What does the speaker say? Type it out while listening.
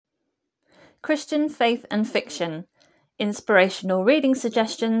Christian Faith and Fiction, inspirational reading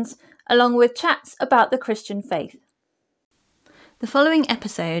suggestions, along with chats about the Christian faith. The following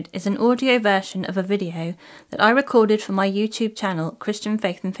episode is an audio version of a video that I recorded for my YouTube channel, Christian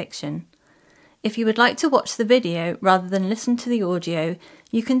Faith and Fiction. If you would like to watch the video rather than listen to the audio,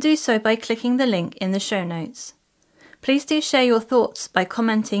 you can do so by clicking the link in the show notes. Please do share your thoughts by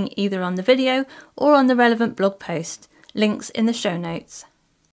commenting either on the video or on the relevant blog post, links in the show notes.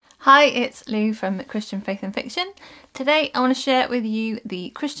 Hi, it's Lou from Christian Faith and Fiction. Today I want to share with you the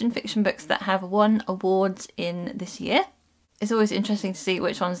Christian fiction books that have won awards in this year. It's always interesting to see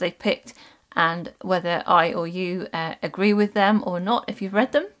which ones they've picked and whether I or you agree with them or not if you've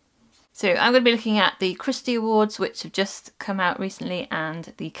read them. So I'm going to be looking at the Christy Awards, which have just come out recently,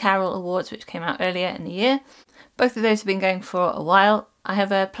 and the Carol Awards, which came out earlier in the year. Both of those have been going for a while. I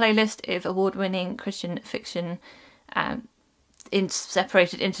have a playlist of award-winning Christian fiction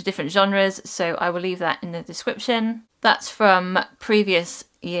separated into different genres, so I will leave that in the description. That's from previous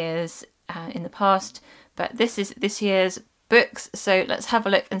years in the past, but this is this year's books, so let's have a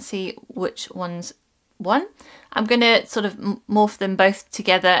look and see which ones won. I'm going to sort of morph them both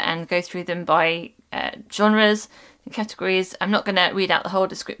together and go through them by genres and categories. I'm not going to read out the whole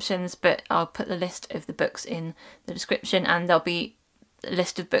descriptions, but I'll put the list of the books in the description, and there'll be a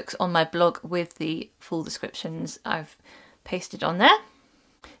list of books on my blog with the full descriptions I've pasted on there.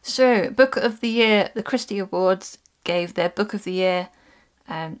 So, Book of the Year, the Christy Awards gave their Book of the Year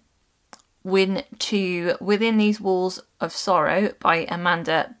win to Within These Walls of Sorrow by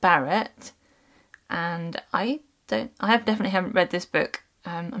Amanda Barrett. And I definitely haven't read this book.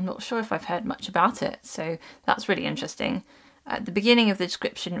 I'm not sure if I've heard much about it, so that's really interesting. At the beginning of the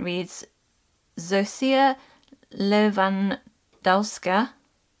description reads, Zosia Lewandowska,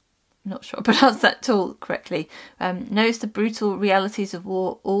 I'm not sure I pronounced that at all correctly, knows the brutal realities of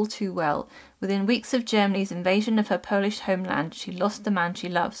war all too well. Within weeks of Germany's invasion of her Polish homeland, she lost the man she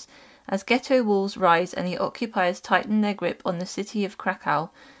loves. As ghetto walls rise and the occupiers tighten their grip on the city of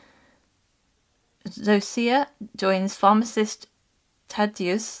Krakow, Zosia joins pharmacist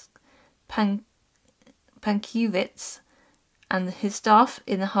Tadeusz Pankiewicz and his staff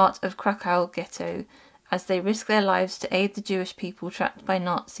in the heart of Krakow ghetto as they risk their lives to aid the Jewish people trapped by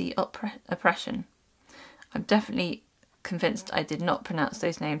Nazi oppression. I'm definitely convinced I did not pronounce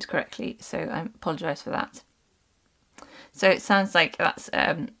those names correctly, so I apologise for that. So it sounds like that's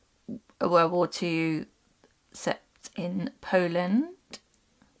a World War II set in Poland.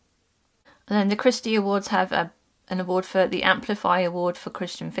 And then the Christy Awards have an award for the Amplify Award for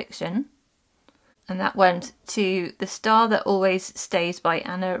Christian Fiction. And that went to The Star That Always Stays by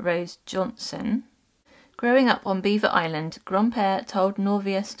Anna Rose Johnson. Growing up on Beaver Island, Grandpère told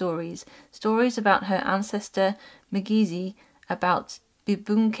Norvia stories about her ancestor Mgizi, about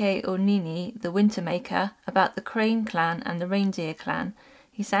Bibunke Onini, the Winter Maker, about the Crane clan and the Reindeer clan.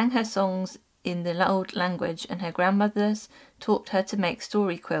 He sang her songs in the old language, and her grandmothers taught her to make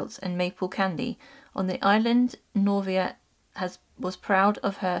story quilts and maple candy. On the island, Norvia was proud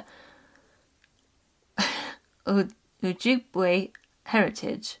of her Ojibwe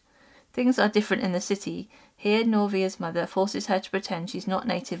heritage. Things are different in the city. Here, Norvia's mother forces her to pretend she's not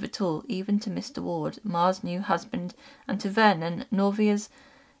native at all, even to Mr. Ward, Ma's new husband, and to Vernon, Norvia's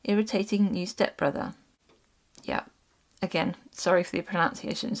irritating new stepbrother. Yeah. Again, sorry for the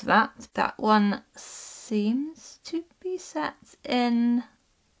pronunciations of that. That one seems to be set in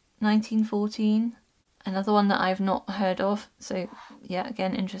 1914. Another one that I've not heard of. So, yeah,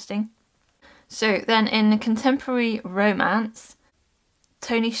 again, interesting. So then in contemporary romance,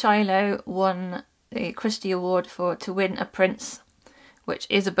 Tony Shiloh won the Christy Award for To Win a Prince, which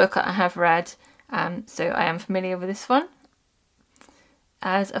is a book I have read, so I am familiar with this one.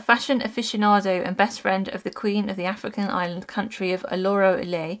 As a fashion aficionado and best friend of the Queen of the African island country of Aloro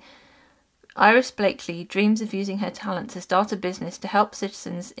Ile, Iris Blakely dreams of using her talent to start a business to help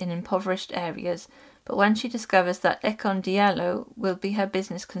citizens in impoverished areas, but when she discovers that Ekon Diallo will be her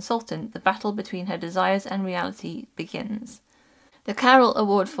business consultant, the battle between her desires and reality begins. The Carol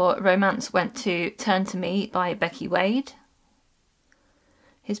Award for Romance went to Turn to Me by Becky Wade.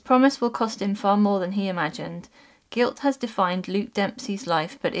 His promise will cost him far more than he imagined. Guilt has defined Luke Dempsey's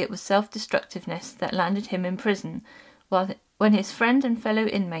life, but it was self-destructiveness that landed him in prison. When his friend and fellow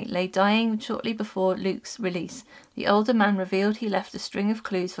inmate lay dying shortly before Luke's release, the older man revealed he left a string of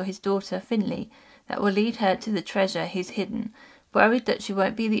clues for his daughter, Finley, that will lead her to the treasure he's hidden. Worried that she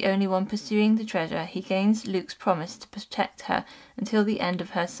won't be the only one pursuing the treasure, he gains Luke's promise to protect her until the end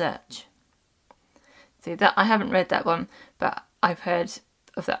of her search. So that I haven't read that one, but I've heard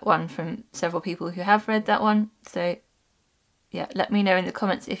of that one from several people who have read that one, so yeah, let me know in the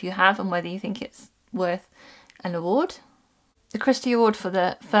comments if you have and whether you think it's worth an award. The Christie Award for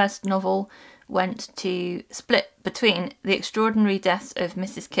the first novel went to split between The Extraordinary Deaths of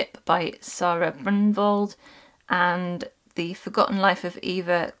Mrs. Kipp by Sarah Brunvold and The Forgotten Life of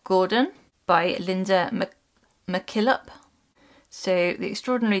Eva Gordon by Linda McKillop. So The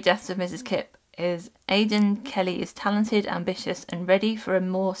Extraordinary Deaths of Mrs. Kipp is Aidan Kelly is talented, ambitious and ready for a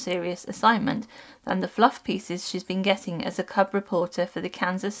more serious assignment than the fluff pieces she's been getting as a cub reporter for the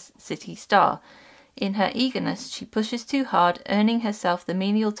Kansas City Star. In her eagerness, she pushes too hard, earning herself the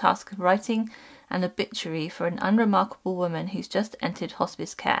menial task of writing an obituary for an unremarkable woman who's just entered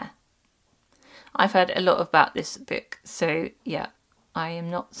hospice care. I've heard a lot about this book, so yeah, I am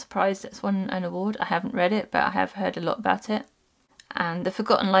not surprised it's won an award. I haven't read it, but I have heard a lot about it. And The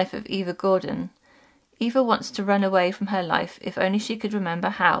Forgotten Life of Eva Gordon. Eva wants to run away from her life, if only she could remember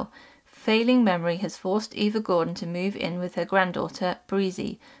how. Failing memory has forced Eva Gordon to move in with her granddaughter,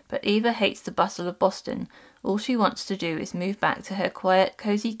 Breezy, but Eva hates the bustle of Boston. All she wants to do is move back to her quiet,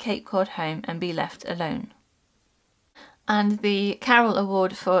 cosy Cape Cod home and be left alone. And the Carroll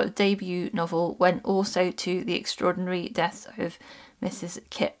Award for debut novel went also to The Extraordinary Deaths of Mrs.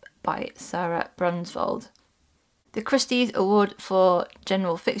 Kipp by Sarah Brunvold. The Christie's Award for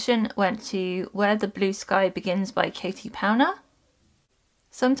general fiction went to Where the Blue Sky Begins by Katie Powner.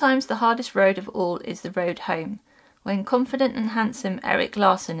 Sometimes the hardest road of all is the road home. When confident and handsome Eric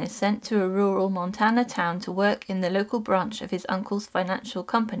Larson is sent to a rural Montana town to work in the local branch of his uncle's financial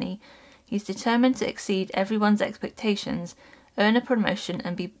company, he's determined to exceed everyone's expectations, earn a promotion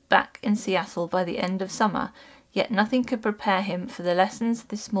and be back in Seattle by the end of summer, yet nothing could prepare him for the lessons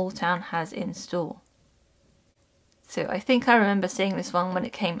this small town has in store. So I think I remember seeing this one when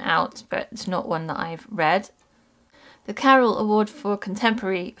it came out, but it's not one that I've read. The Carroll Award for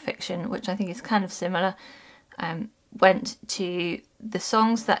Contemporary Fiction, which I think is kind of similar, went to The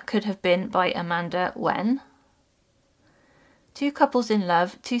Songs That Could Have Been by Amanda Wen. Two couples in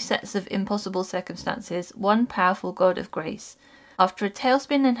love, two sets of impossible circumstances, one powerful god of grace. After a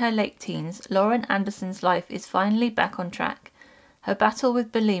tailspin in her late teens, Lauren Anderson's life is finally back on track. Her battle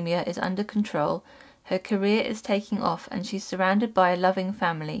with bulimia is under control, her career is taking off and she's surrounded by a loving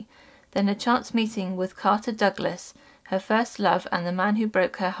family. Then a chance meeting with Carter Douglas, her first love and the man who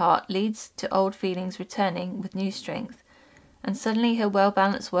broke her heart, leads to old feelings returning with new strength, and suddenly her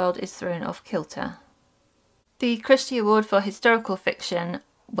well-balanced world is thrown off kilter. The Christie Award for Historical Fiction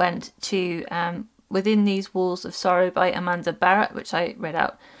went to Within These Walls of Sorrow by Amanda Barrett, which I read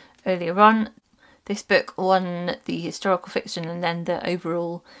out earlier on. This book won the Historical Fiction and then the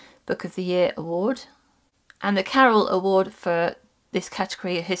overall Book of the Year award. And the Carroll Award for this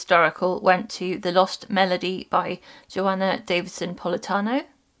category, historical, went to The Lost Melody by Joanna Davidson Politano.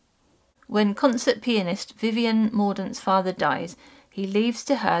 When concert pianist Vivian Mordaunt's father dies, he leaves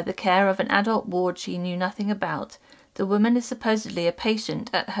to her the care of an adult ward she knew nothing about. The woman is supposedly a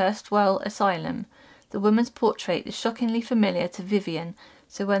patient at Hurstwell Asylum. The woman's portrait is shockingly familiar to Vivian,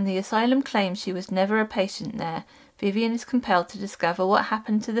 so when the asylum claims she was never a patient there, Vivian is compelled to discover what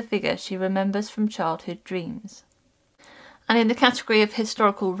happened to the figure she remembers from childhood dreams. And in the category of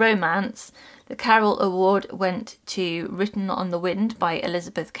historical romance, the Carroll Award went to Written on the Wind by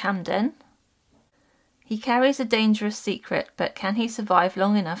Elizabeth Camden. He carries a dangerous secret, but can he survive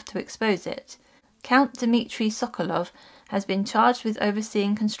long enough to expose it? Count Dmitry Sokolov has been charged with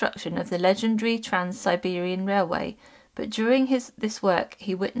overseeing construction of the legendary Trans-Siberian Railway, but during this work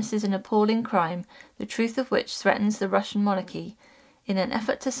he witnesses an appalling crime, the truth of which threatens the Russian monarchy. In an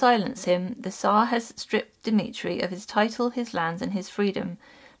effort to silence him, the Tsar has stripped Dmitry of his title, his lands and his freedom.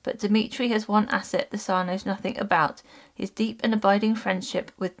 But Dmitry has one asset the Tsar knows nothing about, his deep and abiding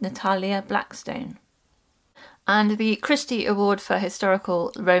friendship with Natalia Blackstone. And the Christie Award for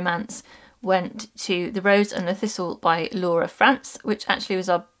Historical Romance went to The Rose and the Thistle by Laura France, which actually was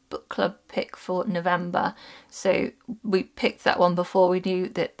our book club pick for November. So we picked that one before we knew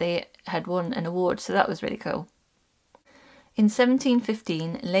that they had won an award, so that was really cool. In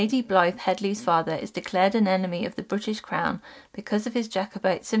 1715, Lady Blythe Headley's father is declared an enemy of the British Crown because of his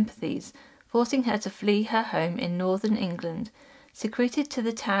Jacobite sympathies, forcing her to flee her home in northern England. Secreted to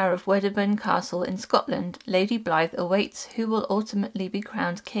the tower of Wedderburn Castle in Scotland, Lady Blythe awaits who will ultimately be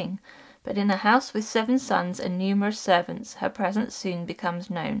crowned king, but in a house with 7 sons and numerous servants, her presence soon becomes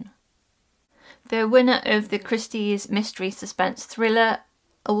known. The winner of the Christie's Mystery Suspense Thriller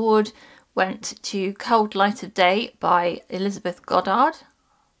Award went to Cold Light of Day by Elizabeth Goddard.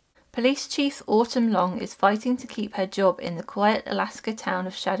 Police Chief Autumn Long is fighting to keep her job in the quiet Alaska town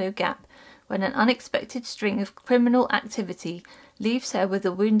of Shadow Gap when an unexpected string of criminal activity leaves her with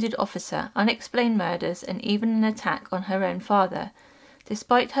a wounded officer, unexplained murders, and even an attack on her own father.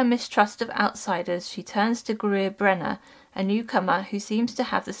 Despite her mistrust of outsiders, she turns to Greer Brenner, a newcomer who seems to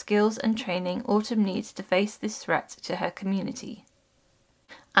have the skills and training Autumn needs to face this threat to her community.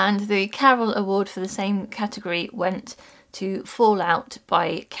 And the Carroll Award for the same category went to Fallout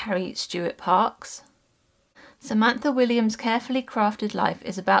by Carrie Stewart Parks. Samantha Williams' carefully crafted life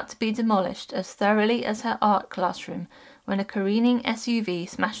is about to be demolished as thoroughly as her art classroom when a careening SUV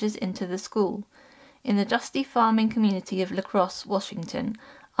smashes into the school. In the dusty farming community of La Crosse, Washington,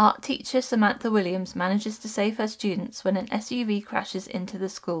 art teacher Samantha Williams manages to save her students when an SUV crashes into the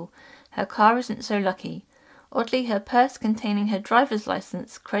school. Her car isn't so lucky. Oddly, her purse containing her driver's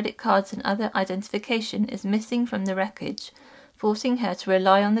license, credit cards and other identification is missing from the wreckage, forcing her to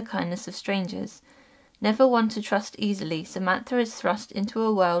rely on the kindness of strangers. Never one to trust easily, Samantha is thrust into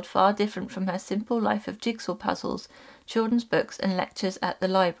a world far different from her simple life of jigsaw puzzles, children's books and lectures at the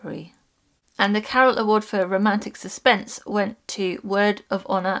library. And the Carroll Award for Romantic Suspense went to Word of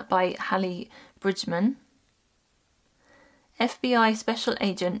Honor by Hallie Bridgman. FBI Special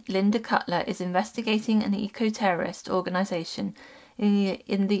Agent Linda Cutler is investigating an eco-terrorist organization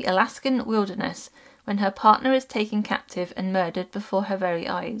in the Alaskan wilderness when her partner is taken captive and murdered before her very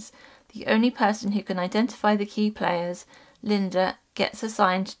eyes. The only person who can identify the key players, Linda, gets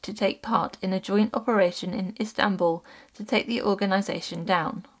assigned to take part in a joint operation in Istanbul to take the organization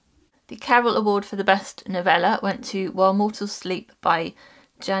down. The Carroll Award for the Best Novella went to While Mortals Sleep by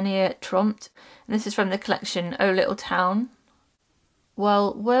Janir Trompt, and this is from the collection O Little Town.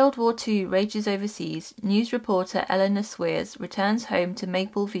 While World War II rages overseas, news reporter Eleanor Swears returns home to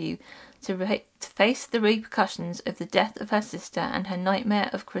Maple View to face the repercussions of the death of her sister and her nightmare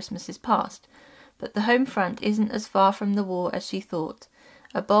of Christmases past. But the home front isn't as far from the war as she thought.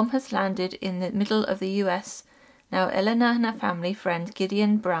 A bomb has landed in the middle of the US. Now Eleanor and her family friend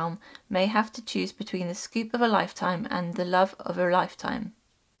Gideon Brown may have to choose between the scoop of a lifetime and the love of a lifetime.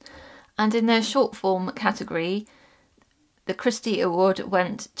 And in the short form category, the Christie Award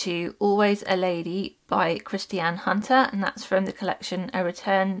went to Always a Lady by Christiane Hunter, and that's from the collection A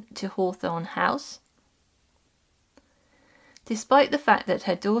Return to Hawthorne House. Despite the fact that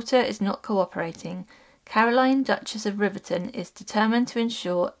her daughter is not cooperating, Caroline, Duchess of Riverton, is determined to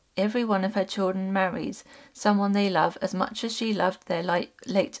ensure every one of her children marries someone they love as much as she loved their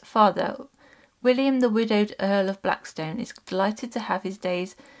late father. William, the widowed Earl of Blackstone, is delighted to have his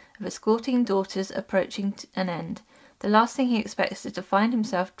days of escorting daughters approaching an end. The last thing he expects is to find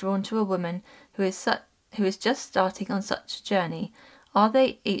himself drawn to a woman who is just starting on such a journey. Are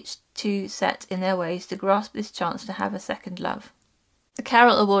they each too set in their ways to grasp this chance to have a second love? The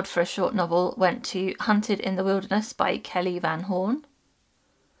Carroll Award for a short novel went to Hunted in the Wilderness by Kelly Van Horn.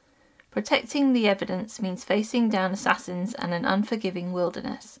 Protecting the evidence means facing down assassins and an unforgiving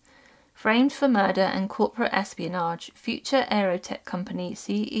wilderness. Framed for murder and corporate espionage, future Aerotech company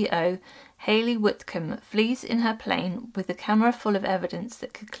CEO Hayley Whitcomb flees in her plane with a camera full of evidence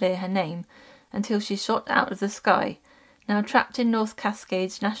that could clear her name until she's shot out of the sky. Now trapped in North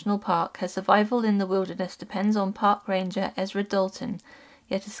Cascades National Park, her survival in the wilderness depends on park ranger Ezra Dalton,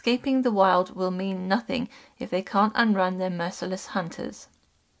 yet escaping the wild will mean nothing if they can't outrun their merciless hunters.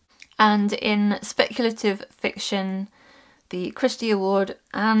 And in speculative fiction, the Christie Award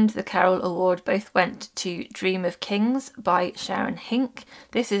and the Carroll Award both went to Dream of Kings by Sharon Hink.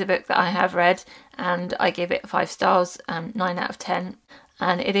 This is a book that I have read and I give it 5 stars, 9 out of 10.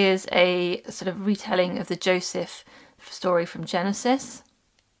 And it is a sort of retelling of the Joseph story from Genesis.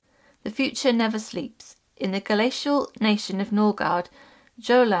 The future never sleeps. In the glacial nation of Norgard,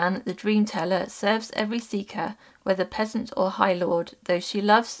 Jolan, the dream teller, serves every seeker, whether peasant or high lord. Though she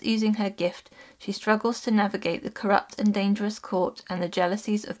loves using her gift, she struggles to navigate the corrupt and dangerous court and the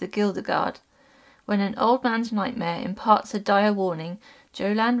jealousies of the Gildegard. When an old man's nightmare imparts a dire warning,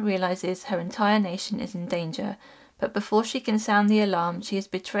 Jolan realizes her entire nation is in danger, but before she can sound the alarm, she is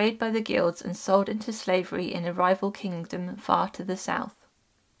betrayed by the guilds and sold into slavery in a rival kingdom far to the south.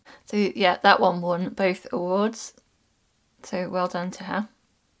 So yeah, that one won both awards. So well done to her.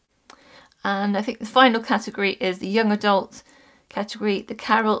 And I think the final category is the young adult category. The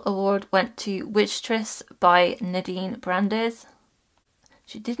Carroll Award went to Wishtress by Nadine Brandes.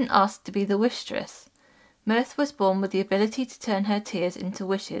 She didn't ask to be the wishtress. Mirth was born with the ability to turn her tears into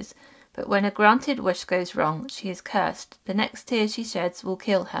wishes, but when a granted wish goes wrong, she is cursed. The next tear she sheds will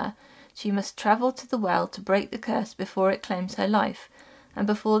kill her. She must travel to the well to break the curse before it claims her life, and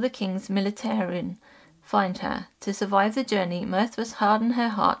before the king's militarian find her. To survive the journey, Mirth must harden her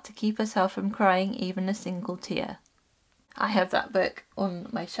heart to keep herself from crying even a single tear. I have that book on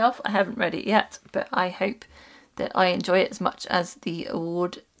my shelf. I haven't read it yet, but I hope that I enjoy it as much as the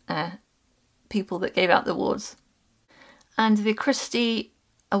award people that gave out the awards. And the Christie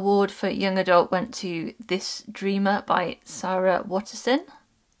Award for Young Adult went to This Dreamer by Sarah Watterson.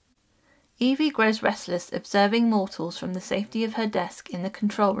 Evie grows restless observing mortals from the safety of her desk in the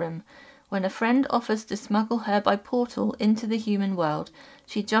control room. When a friend offers to smuggle her by portal into the human world,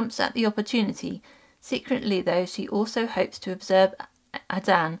 she jumps at the opportunity. Secretly, though, she also hopes to observe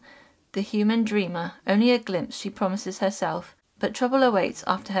Adan, the human dreamer, only a glimpse she promises herself. But trouble awaits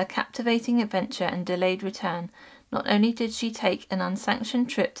after her captivating adventure and delayed return. Not only did she take an unsanctioned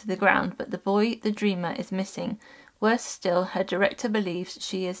trip to the ground, but the boy, the dreamer, is missing. Worse still, her director believes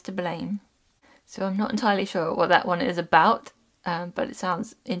she is to blame. So I'm not entirely sure what that one is about, but it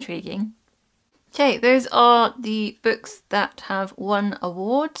sounds intriguing. Okay, those are the books that have won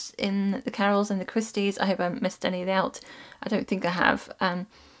awards in the Carols and the Christies. I hope I haven't missed any out. I don't think I have.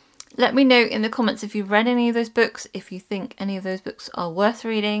 Let me know in the comments if you've read any of those books, if you think any of those books are worth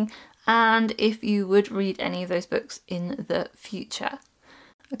reading, and if you would read any of those books in the future.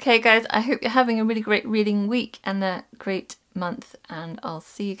 Okay guys, I hope you're having a really great reading week and a great month, and I'll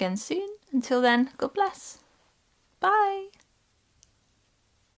see you again soon. Until then, God bless. Bye.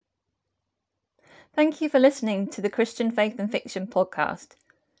 Thank you for listening to the Christian Faith and Fiction podcast.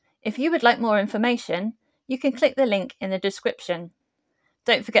 If you would like more information, you can click the link in the description.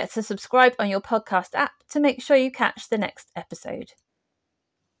 Don't forget to subscribe on your podcast app to make sure you catch the next episode.